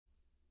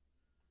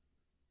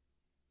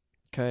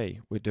Okay,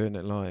 we're doing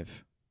it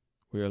live.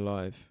 We're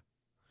live.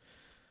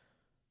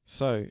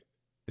 So,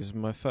 this is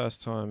my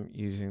first time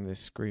using this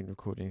screen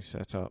recording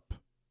setup.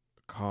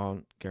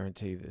 Can't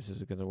guarantee this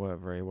is going to work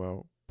very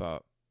well,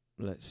 but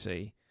let's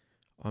see.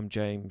 I'm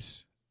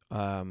James,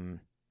 and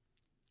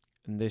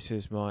this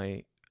is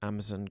my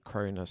Amazon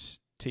Chronos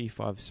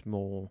T5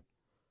 Small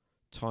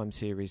time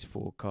series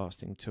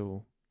forecasting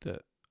tool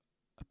that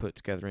I put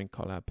together in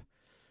Colab.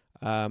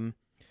 And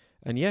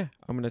yeah,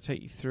 I'm going to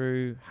take you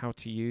through how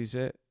to use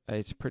it.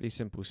 It's a pretty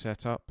simple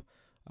setup,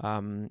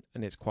 and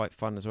it's quite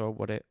fun as well.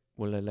 What it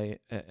will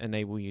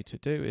enable you to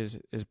do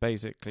is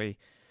basically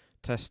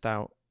test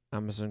out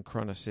Amazon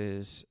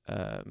Chronos's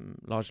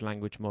large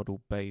language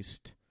model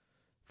based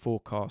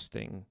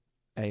forecasting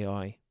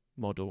AI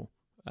model.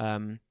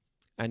 And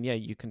yeah,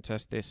 you can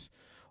test this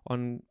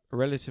on a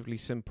relatively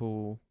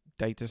simple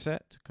data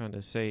set to kind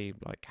of see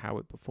like how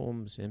it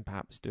performs, and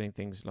perhaps doing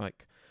things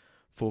like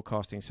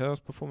forecasting sales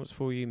performance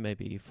for you,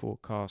 maybe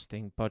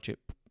forecasting budget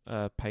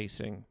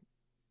pacing,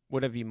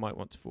 whatever you might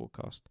want to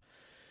forecast.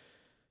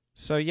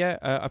 So yeah,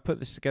 I've put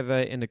this together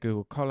in a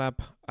Google Colab,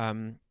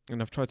 and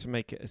I've tried to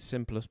make it as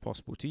simple as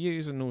possible to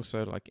use, and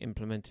also like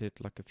implemented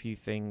like a few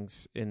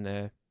things in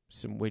there,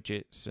 some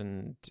widgets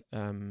and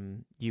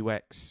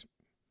UX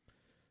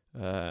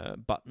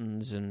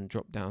buttons and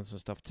drop downs and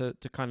stuff to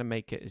kind of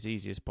make it as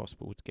easy as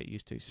possible to get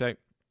used to. So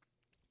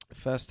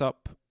first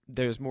up,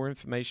 there's more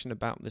information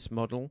about this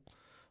model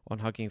on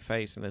Hugging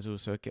Face, and there's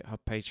also a GitHub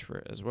page for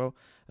it as well.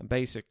 And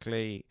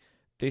basically,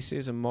 this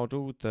is a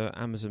model that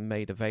Amazon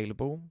made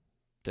available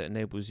that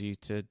enables you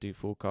to do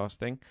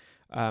forecasting.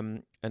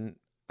 And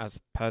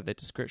as per the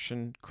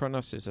description,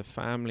 Chronos is a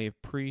family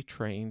of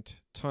pre-trained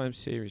time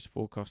series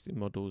forecasting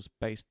models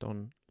based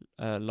on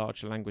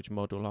large language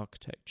model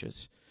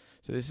architectures.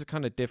 So this is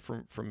kind of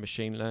different from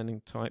machine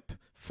learning type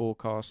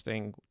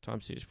forecasting,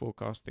 time series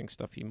forecasting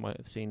stuff you might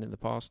have seen in the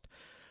past.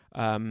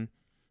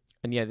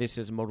 And yeah, this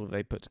is a model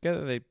they put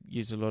together. They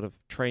use a lot of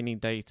training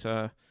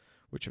data,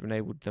 which have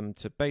enabled them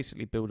to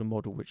basically build a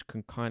model which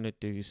can kind of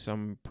do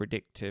some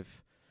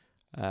predictive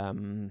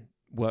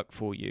work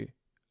for you.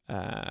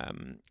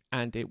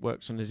 And it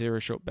works on a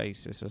zero-shot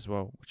basis as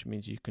well, which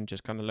means you can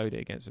just kind of load it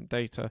against some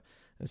data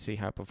and see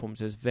how it performs.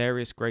 There's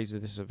various grades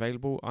of this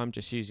available. I'm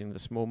just using the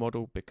small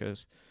model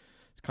because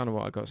it's kind of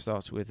what I got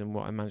started with and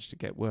what I managed to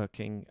get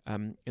working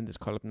in this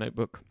Colab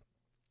notebook.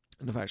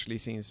 And I've actually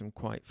seen some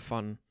quite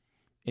fun,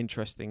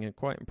 interesting and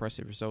quite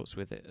impressive results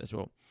with it as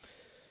well.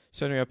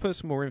 So anyway, I put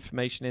some more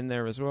information in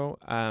there as well.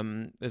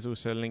 There's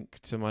also a link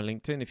to my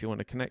LinkedIn if you want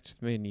to connect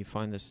with me and you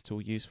find this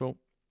tool useful.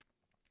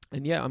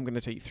 And yeah, I'm going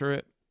to take you through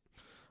it.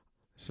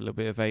 It's a little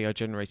bit of AI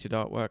generated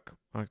artwork.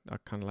 I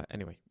kind of like,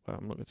 anyway, well,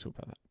 I'm not going to talk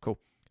about that. Cool.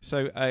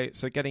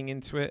 So getting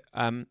into it,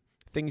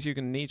 things you're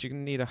going to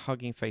need a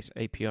Hugging Face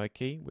API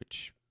key,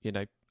 which, you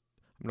know, I'm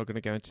not going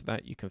to go into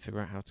that. You can figure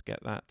out how to get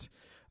that.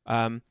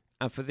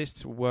 And for this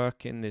to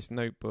work in this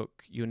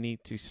notebook, you'll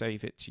need to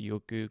save it to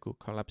your Google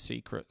Colab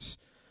Secrets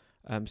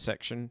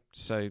section.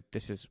 So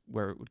this is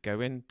where it would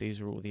go in. These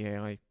are all the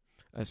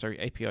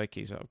API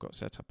keys that I've got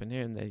set up in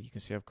here. And there you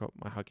can see I've got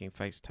my Hugging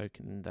Face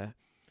token in there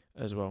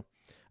as well.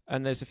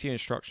 And there's a few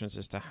instructions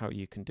as to how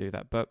you can do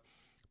that. But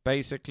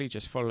basically,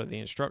 just follow the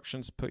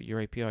instructions, put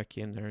your API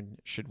key in there, and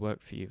it should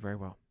work for you very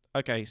well.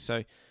 Okay,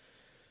 so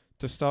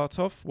to start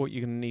off, what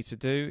you're going to need to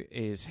do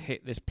is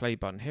hit this play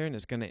button here, and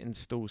it's going to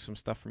install some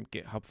stuff from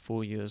GitHub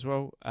for you as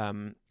well.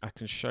 I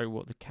can show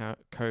what the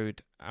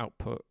code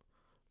output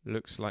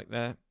looks like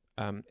there.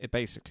 It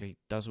basically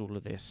does all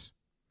of this.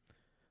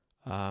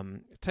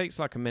 It takes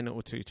like a minute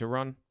or two to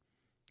run,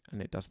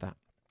 and it does that.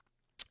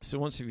 So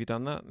once you've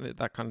done that,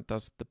 that kind of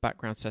does the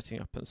background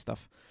setting up and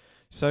stuff.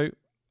 So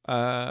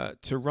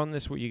to run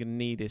this, what you're going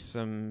to need is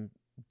some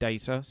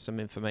data, some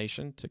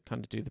information to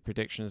kind of do the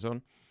predictions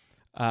on.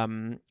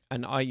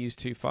 And I use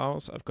two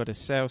files. I've got a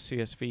sales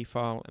CSV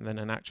file and then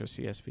an actual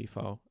CSV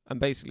file. And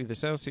basically the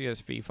sales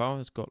CSV file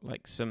has got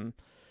like some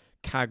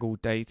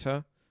Kaggle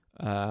data,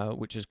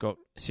 which has got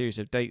a series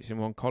of dates in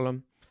one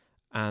column,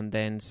 and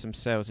then some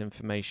sales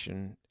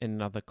information in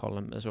another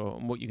column as well.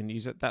 And what you can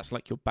use that's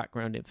like your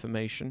background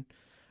information.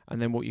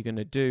 And then what you're going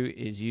to do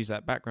is use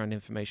that background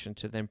information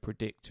to then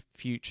predict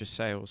future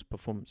sales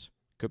performance.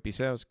 Could be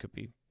sales, could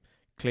be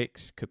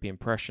clicks, could be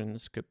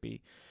impressions, could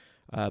be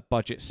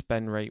budget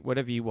spend rate,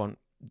 whatever you want.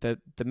 The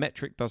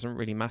metric doesn't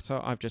really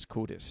matter. I've just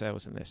called it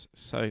sales in this.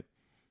 So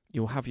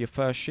you'll have your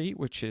first sheet,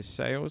 which is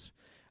sales,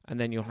 and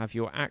then you'll have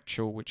your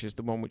actual, which is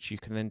the one which you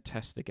can then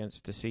test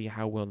against to see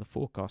how well the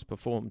forecast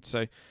performed.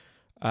 So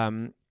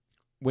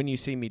when you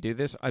see me do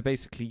this, I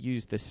basically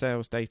use the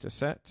sales data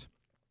set,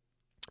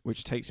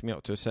 which takes me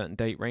up to a certain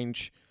date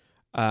range.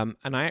 And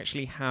I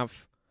actually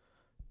have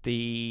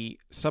the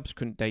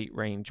subsequent date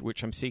range,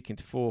 which I'm seeking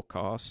to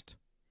forecast.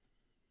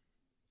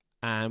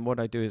 And what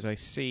I do is I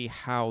see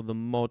how the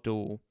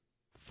model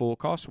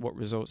forecasts, what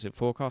results it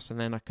forecasts, and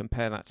then I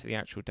compare that to the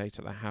actual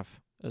data that I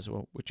have as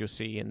well, which you'll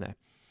see in there.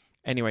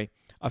 Anyway,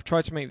 I've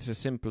tried to make this as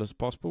simple as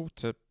possible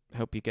to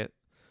help you get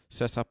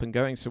set up and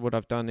going. So what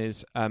I've done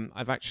is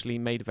I've actually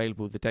made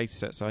available the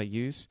datasets I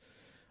use.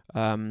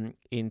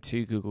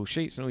 into Google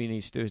Sheets, and all you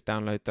need to do is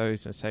download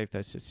those and save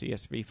those as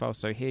CSV files.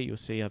 So here you'll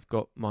see I've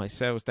got my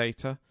sales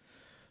data,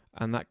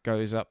 and that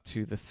goes up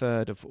to the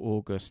 3rd of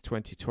August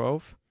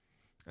 2012.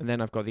 And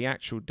then I've got the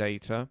actual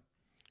data,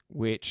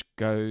 which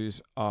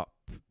goes up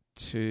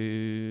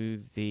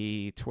to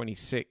the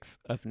 26th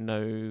of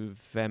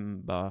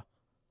November,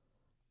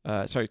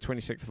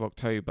 26th of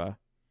October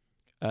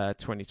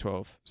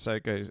 2012. So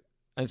it goes,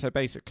 and so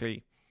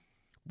basically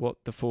what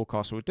the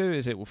forecast will do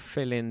is it will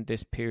fill in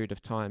this period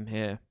of time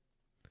here,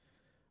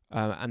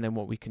 and then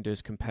what we can do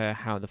is compare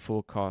how the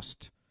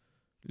forecast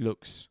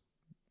looks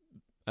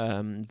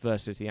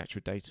versus the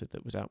actual data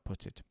that was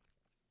outputted.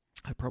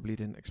 I probably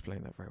didn't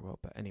explain that very well,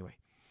 but anyway.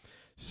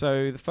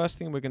 So the first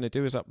thing we're going to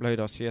do is upload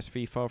our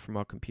CSV file from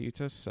our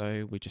computer.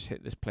 So we just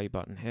hit this play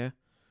button here,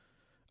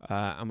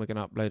 and we're going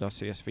to upload our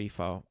CSV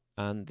file.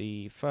 And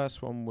the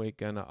first one we're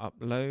going to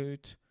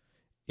upload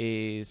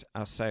is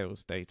our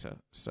sales data.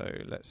 So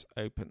let's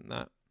open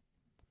that.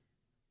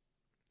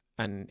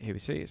 And here we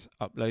see it's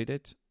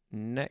uploaded.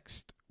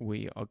 Next,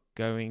 we are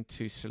going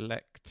to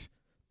select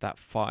that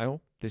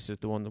file. This is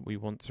the one that we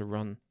want to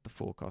run the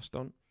forecast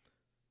on.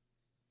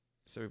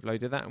 So we've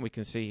loaded that, and we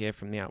can see here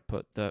from the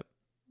output that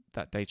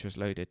that data is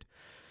loaded.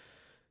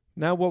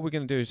 Now what we're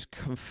going to do is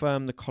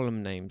confirm the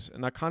column names.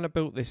 And I kind of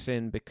built this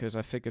in because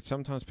I figured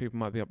sometimes people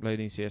might be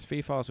uploading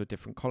CSV files with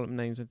different column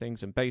names and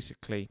things. And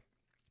basically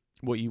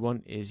what you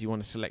want is you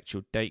want to select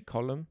your date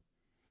column,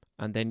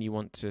 and then you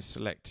want to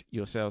select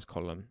your sales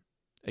column.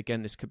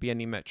 Again, this could be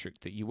any metric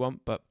that you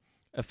want, but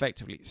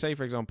effectively, say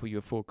for example,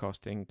 you're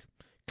forecasting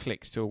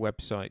clicks to a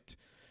website.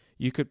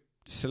 You could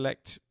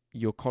select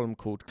your column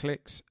called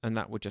clicks, and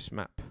that would just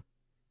map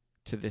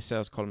to this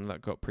sales column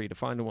that got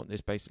predefined. And what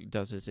this basically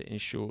does is it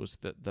ensures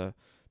that the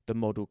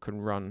model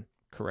can run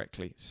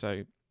correctly. So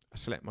I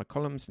select my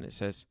columns, and it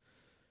says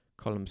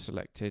column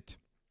selected,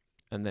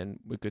 and then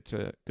we're good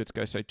to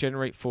go. So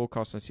generate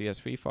forecast and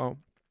CSV file.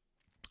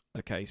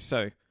 Okay,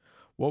 so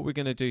what we're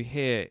going to do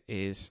here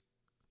is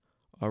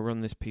I'll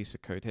run this piece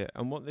of code here,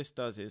 and what this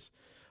does is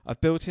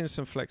I've built in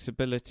some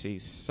flexibility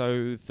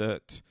so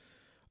that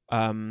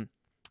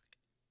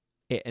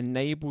it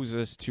enables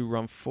us to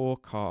run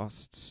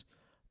forecasts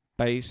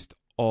based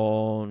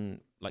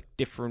on like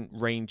different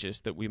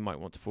ranges that we might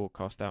want to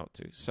forecast out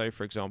to. So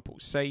for example,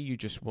 say you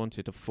just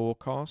wanted a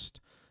forecast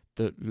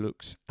that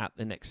looks at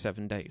the next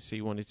 7 days. So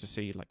you wanted to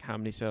see like how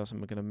many sales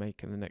am I going to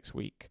make in the next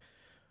week.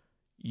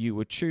 You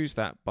would choose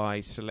that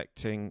by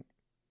selecting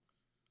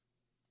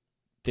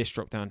this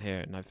drop down here,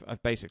 and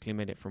I've basically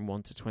made it from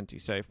 1 to 20.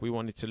 So if we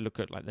wanted to look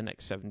at like the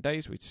next 7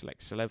 days, we'd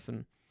select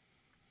 11.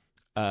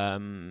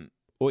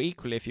 Or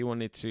equally, if you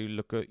wanted to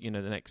look at, the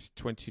next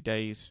 20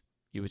 days,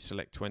 you would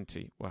select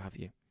 20, what have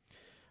you.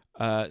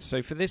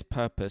 So for this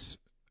purpose,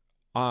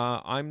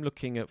 I'm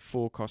looking at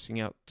forecasting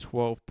out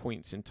 12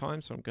 points in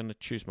time. So I'm going to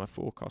choose my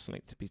forecast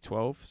length to be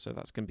 12. So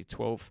that's going to be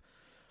 12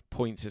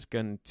 points it's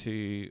going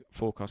to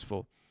forecast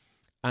for.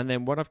 And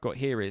then what I've got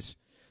here is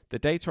the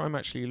data I'm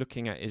actually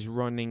looking at is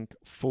running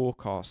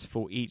forecasts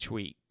for each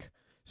week.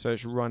 So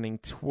it's running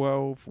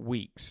 12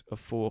 weeks of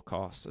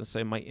forecasts. And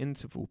so my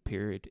interval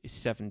period is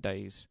 7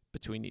 days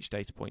between each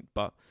data point.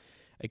 But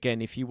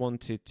again, if you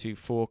wanted to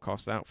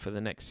forecast out for the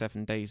next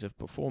 7 days of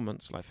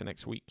performance, like for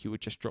next week, you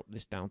would just drop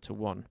this down to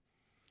 1.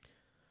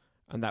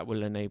 And that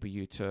will enable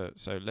you to,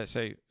 so let's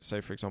say,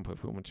 for example,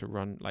 if we want to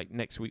run like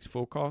next week's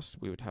forecast,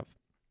 we would have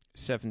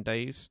 7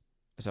 days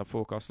as our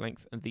forecast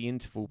length, and the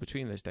interval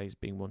between those days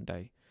being 1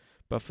 day.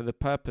 But for the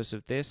purpose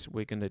of this,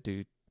 we're going to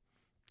do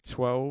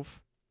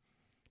 12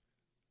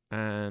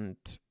 and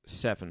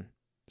 7.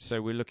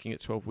 So we're looking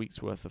at 12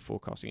 weeks worth of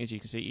forecasting. As you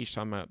can see, each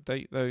time I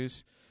update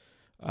those,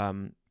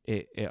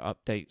 it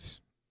updates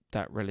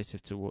that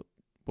relative to what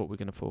we're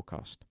going to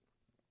forecast.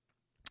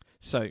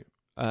 So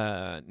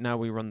now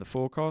we run the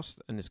forecast,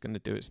 and it's going to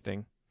do its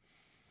thing.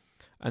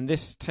 And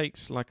this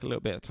takes like a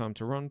little bit of time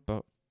to run,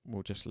 but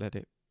we'll just let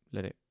it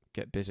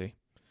get busy.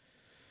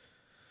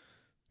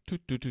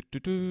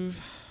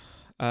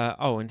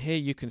 And here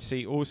you can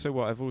see also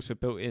what I've also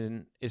built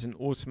in is an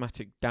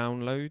automatic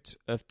download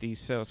of the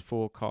sales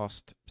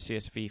forecast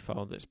CSV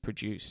file that's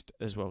produced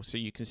as well. So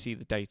you can see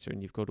the data,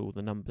 and you've got all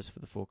the numbers for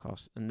the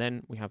forecast. And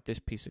then we have this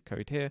piece of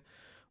code here,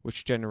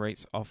 which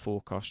generates our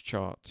forecast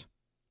chart.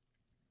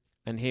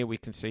 And here we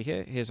can see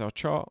here's our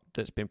chart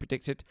that's been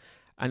predicted.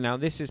 And now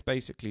this is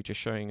basically just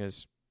showing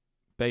us,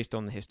 based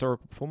on the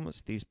historical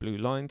performance, these blue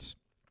lines,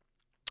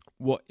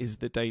 what is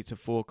the data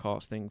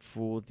forecasting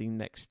for the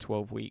next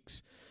 12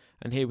 weeks.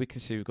 And here we can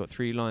see we've got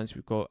 3 lines.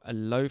 We've got a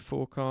low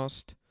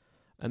forecast,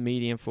 a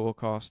medium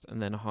forecast, and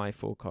then a high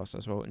forecast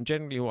as well. And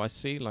generally what I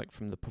see, like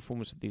from the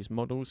performance of these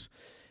models,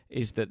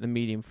 is that the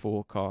medium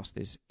forecast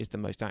is the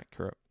most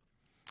accurate.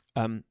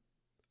 And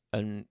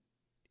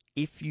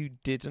if you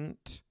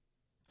didn't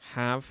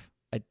have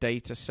a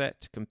data set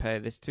to compare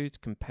this to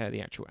compare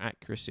the actual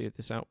accuracy of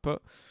this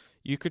output,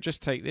 you could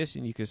just take this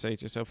and you could say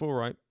to yourself, all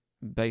right,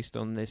 based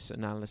on this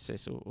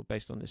analysis or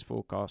based on this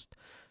forecast,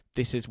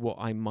 this is what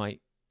I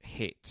might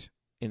hit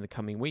in the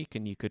coming week,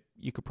 and you could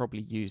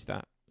probably use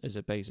that as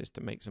a basis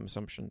to make some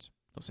assumptions.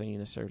 Not saying you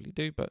necessarily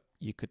do, but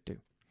you could do.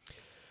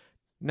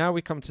 Now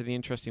we come to the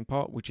interesting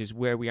part, which is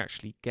where we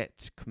actually get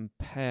to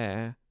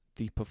compare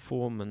the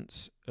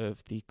performance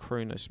of the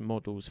Chronos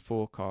model's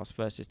forecast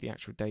versus the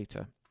actual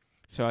data.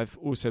 So I've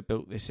also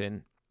built this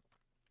in.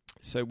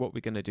 So what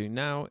we're going to do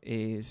now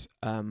is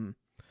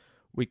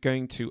we're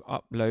going to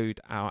upload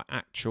our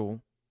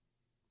actual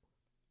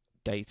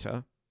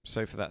data.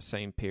 So for that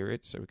same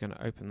period, so we're going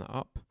to open that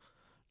up,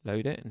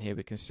 load it, and here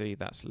we can see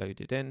that's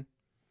loaded in.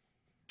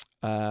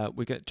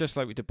 We're going, just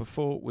like we did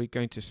before, we're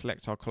going to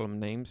select our column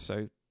names.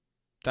 So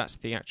that's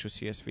the actual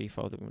CSV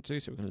file that we want to do.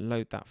 So we're going to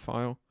load that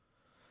file.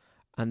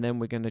 And then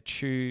we're going to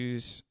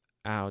choose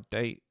our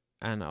date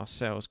and our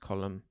sales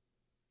column.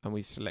 And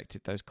we've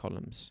selected those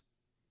columns.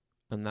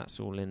 And that's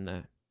all in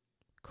there.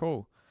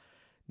 Cool.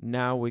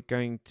 Now we're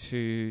going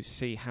to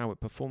see how it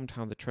performed,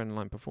 how the trend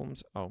line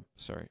performs. Oh,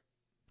 sorry.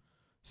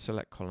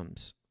 Select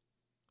columns.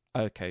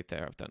 Okay,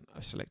 there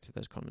I've selected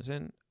those columns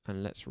in.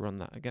 And let's run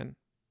that again.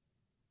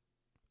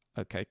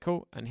 Okay,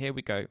 cool. And here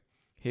we go.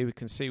 Here we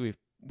can see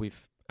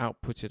we've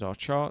outputted our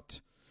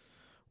chart,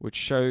 which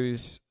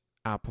shows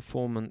our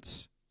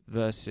performance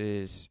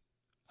versus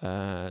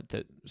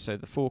the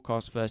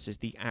forecast versus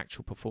the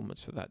actual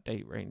performance for that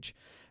date range.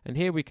 And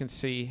here we can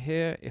see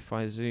here, if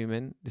I zoom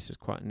in, this is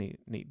quite a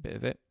neat bit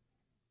of it.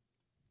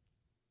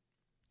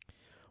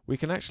 We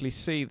can actually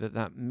see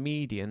that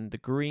median, the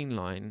green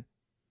line,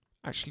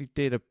 actually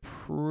did a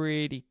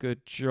pretty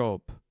good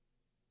job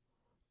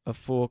of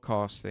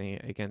forecasting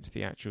against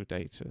the actual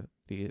data,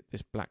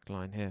 this black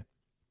line here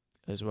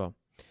as well.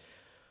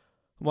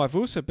 What I've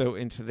also built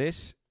into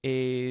this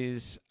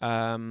is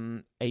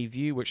a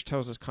view which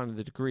tells us kind of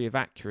the degree of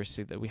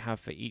accuracy that we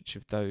have for each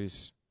of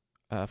those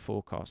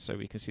forecasts. So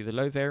we can see the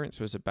low variance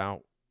was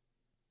about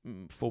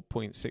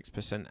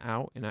 4.6%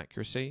 out in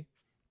accuracy.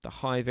 The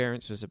high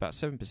variance was about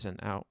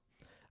 7% out.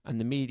 And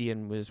the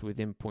median was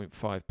within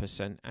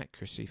 0.5%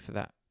 accuracy for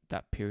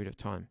that period of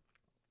time.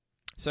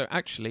 So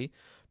actually,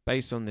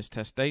 based on this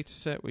test data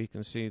set, we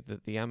can see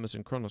that the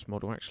Amazon Chronos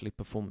model actually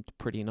performed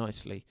pretty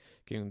nicely,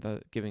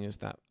 giving us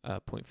that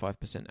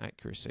 0.5%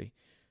 accuracy.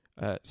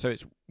 So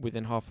it's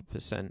within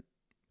 0.5%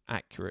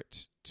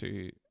 accurate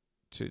to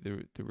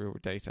the real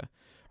data.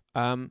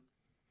 And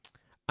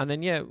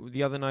then, yeah,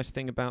 the other nice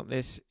thing about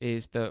this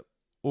is that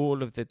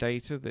all of the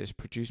data that is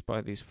produced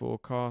by these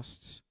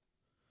forecasts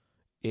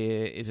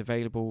is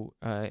available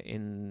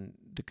in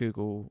the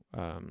Google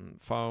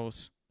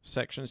Files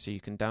section, so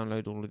you can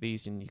download all of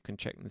these and you can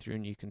check them through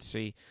and you can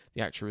see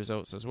the actual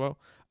results as well.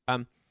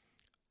 I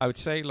would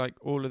say, like,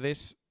 all of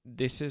this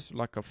is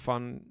like a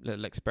fun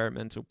little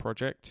experimental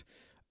project.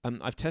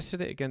 I've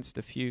tested it against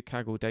a few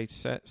Kaggle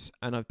datasets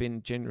and I've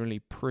been generally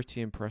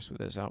pretty impressed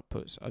with its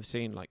outputs. I've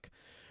seen like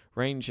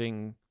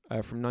ranging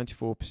from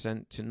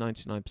 94% to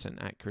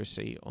 99%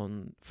 accuracy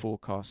on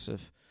forecasts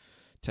of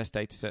test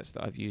datasets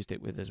that I've used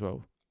it with as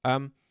well.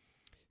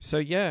 So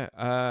yeah,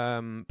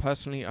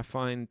 personally I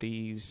find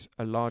these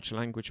large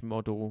language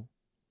model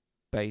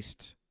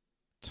based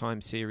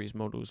time series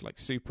models like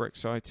super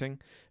exciting.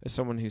 As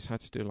someone who's had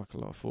to do like a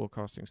lot of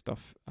forecasting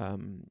stuff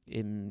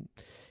in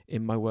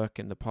my work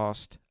in the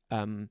past,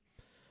 I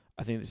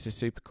think this is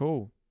super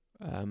cool.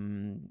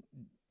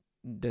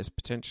 There's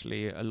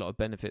potentially a lot of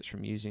benefits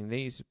from using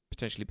these,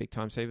 potentially big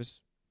time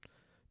savers.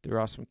 There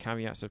are some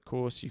caveats, of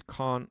course. You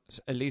can't,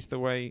 at least the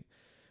way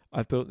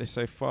I've built this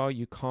so far,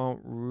 you can't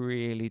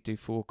really do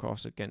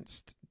forecasts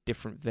against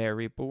different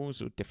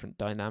variables or different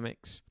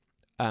dynamics.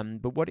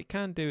 But what it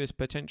can do is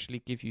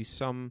potentially give you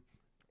some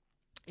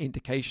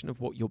indication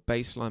of what your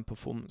baseline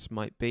performance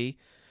might be.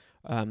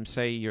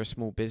 Say you're a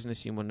small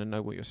business, you want to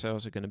know what your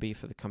sales are going to be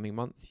for the coming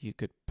month. You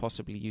could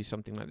possibly use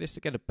something like this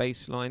to get a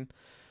baseline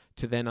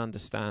to then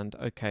understand,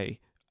 okay,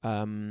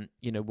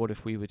 what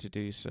if we were to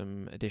do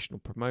some additional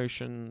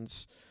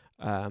promotions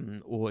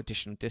or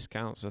additional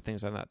discounts or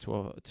things like that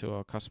to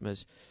our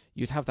customers.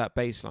 You'd have that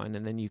baseline,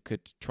 and then you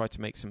could try to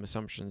make some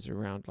assumptions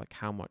around like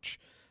how much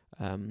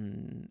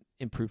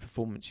improved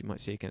performance you might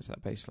see against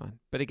that baseline.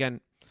 But again,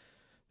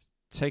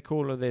 take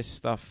all of this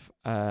stuff,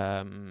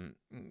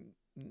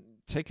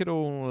 take it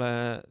all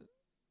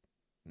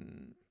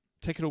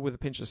with a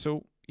pinch of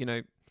salt.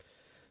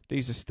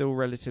 These are still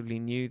relatively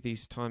new,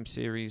 these time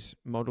series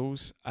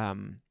models,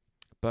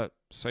 but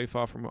so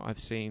far from what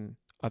I've seen,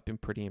 I've been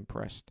pretty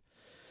impressed.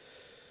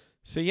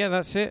 So yeah,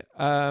 that's it.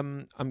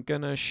 I'm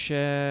going to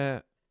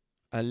share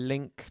a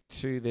link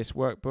to this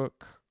workbook.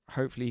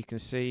 Hopefully you can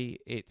see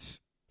it's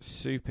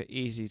super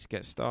easy to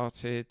get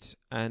started.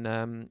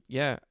 And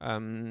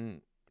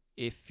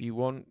if you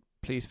want,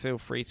 please feel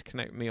free to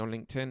connect with me on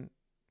LinkedIn.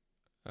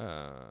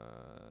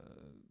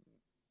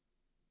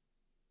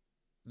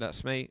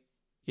 That's me.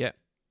 Yeah.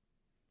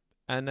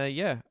 And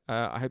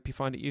I hope you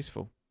find it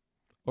useful.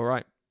 All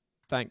right.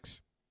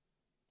 Thanks.